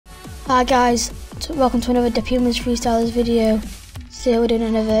Hi guys, welcome to another Depumans Freestylers video. Today we're doing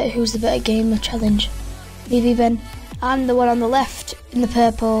another Who's the Better Gamer challenge. Me v Ben. I'm the one on the left in the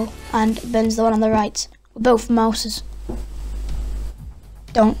purple and Ben's the one on the right. We're both mouses.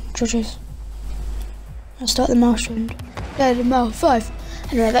 Don't judge us. I'll start the mouse round. Yeah, the mouse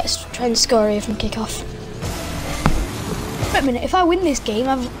 5. Anyway, let's try and score here from kick off. Wait a minute, if I win this game,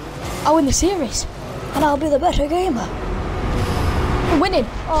 I'll win the series. And I'll be the better gamer. I'm winning!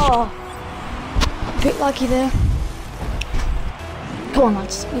 Oh! A bit lucky there. Come on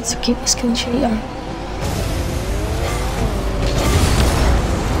lads, let's keep this clean sheet on.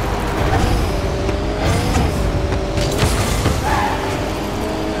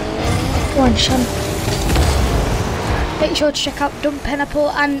 Come on Sean. Make sure to check out Dumb Pineapple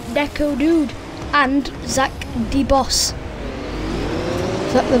and Deco Dude and Zach the Boss.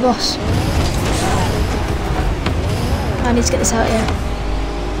 Zach the Boss. I need to get this out here.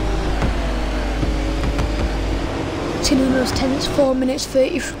 It's gonna be the most tense 4 minutes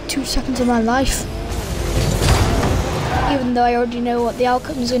 32 seconds of my life. Even though I already know what the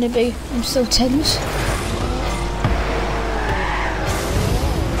outcome is gonna be, I'm still tense.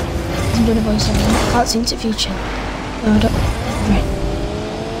 I'm doing a voice on I can't see into the future. No, I don't.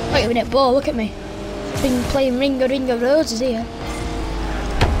 Right. Wait a minute, Bo, look at me. I've been playing Ring of Roses here.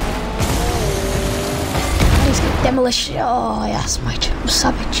 Demolition. Oh yes, mate. I'm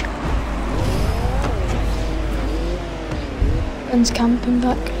savage. Ben's camping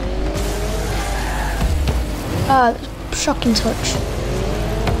back. Ah, shocking touch.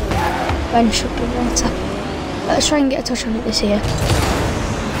 Ben should be water. Let's try and get a touch on it this year.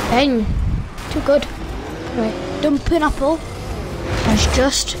 Ben, too good. Anyway, Dumb Pineapple has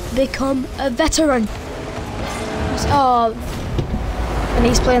just become a veteran. Oh, and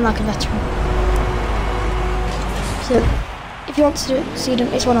he's playing like a veteran. So, if you want to see them,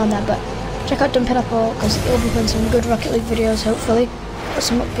 it's one on there, but check out Dumb Pineapple because he'll be putting some good Rocket League videos, hopefully. Put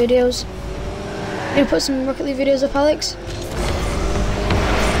some up videos. You put some Rocket League videos up, Alex?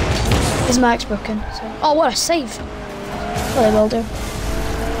 His mic's broken. So. Oh, what a save! Well, they will do.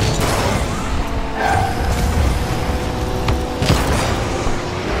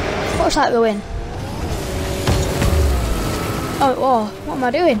 What's that we win? Oh, what am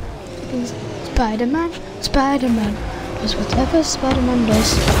I doing? Spider-Man. Spider-Man does whatever Spider-Man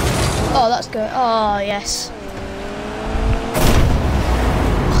does. Oh, that's good. Oh, yes.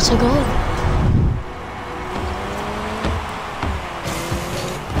 What a goal.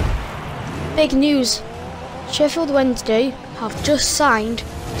 Big news. Sheffield Wednesday have just signed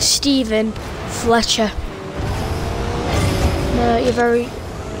Stephen Fletcher. No, you're very...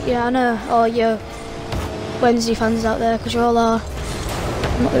 Yeah, I know. Oh, you Wednesday fans out there, because you all are.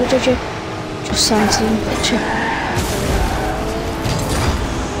 I'm not going to judge you. Just signed Stephen Fletcher.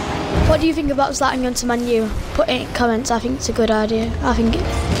 What do you think about sliding onto Man U? Put it in comments. I think it's a good idea. I think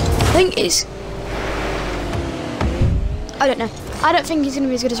it's... I don't know. I don't think he's going to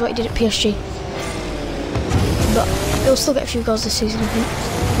be as good as what he did at PSG. But he'll still get a few goals this season, I think.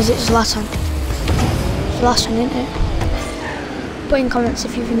 Because it's his last time. It's the last time, isn't it? Put in comments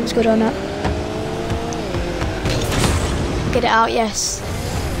if you think it's good or not. Get it out, yes.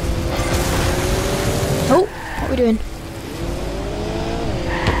 Oh, what are we doing?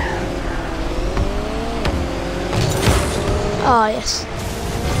 Ah, yes.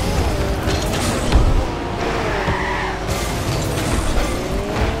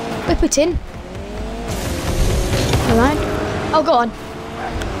 Whip it in. Alright. Oh, go on.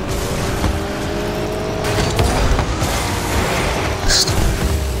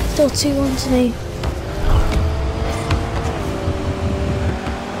 Still 2-1 to me.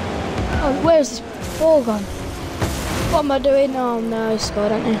 Oh, where's this ball gone? What am I doing? Oh no, he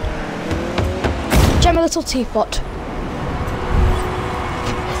scored, haven't he? Gem a little teapot.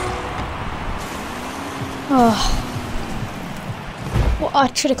 Oh. Well, I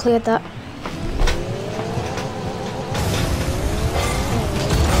should have cleared that.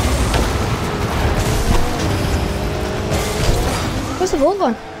 Where's the ball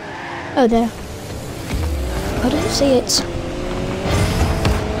gone? Oh, there. I don't see it.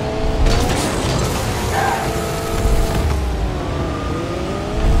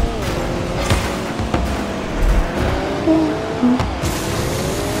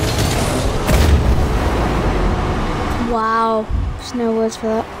 Wow, there's no words for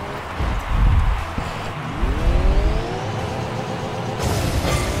that.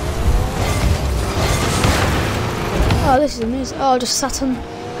 Oh, this is amazing. Oh, I just sat on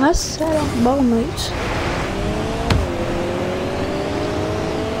ball, mate.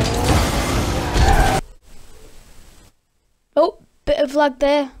 Oh, bit of lag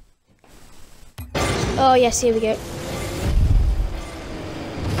there. Oh yes, here we go.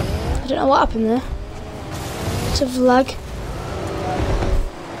 I don't know what happened there. Bit of lag.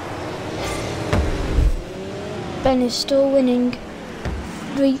 Ben is still winning.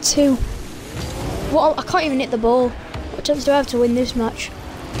 3-2. What? I can't even hit the ball. What chance do I have to win this match?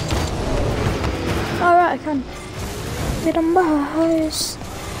 Alright, I can. Get on my house.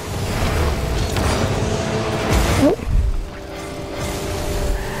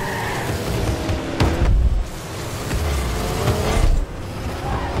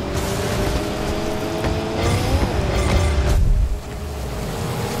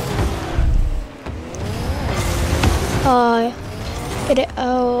 Oh. Get it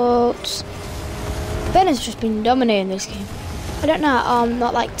out. Ben has just been dominating this game. I don't know how I'm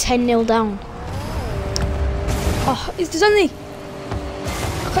not like 10-0 down. Oh, there's only,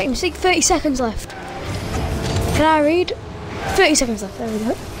 I can't even see, 30 seconds left. Can I read? 30 seconds left, there we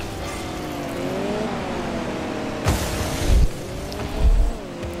go.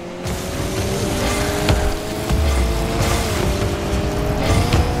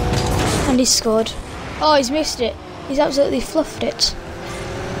 And he's scored. Oh, he's missed it. He's absolutely fluffed it.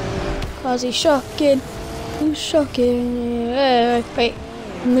 Cause he's shocking. He's shocking. Wait,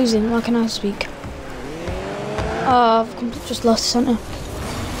 I'm losing. Why can I speak? Oh, I've just lost the centre.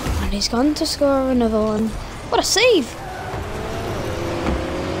 And he's gone to score another one. What a save!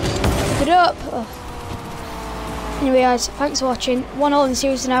 Pick it up. Oh. Anyway guys, thanks for watching. 1-1 in the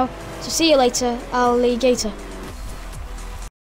series now. So see you later, alligator.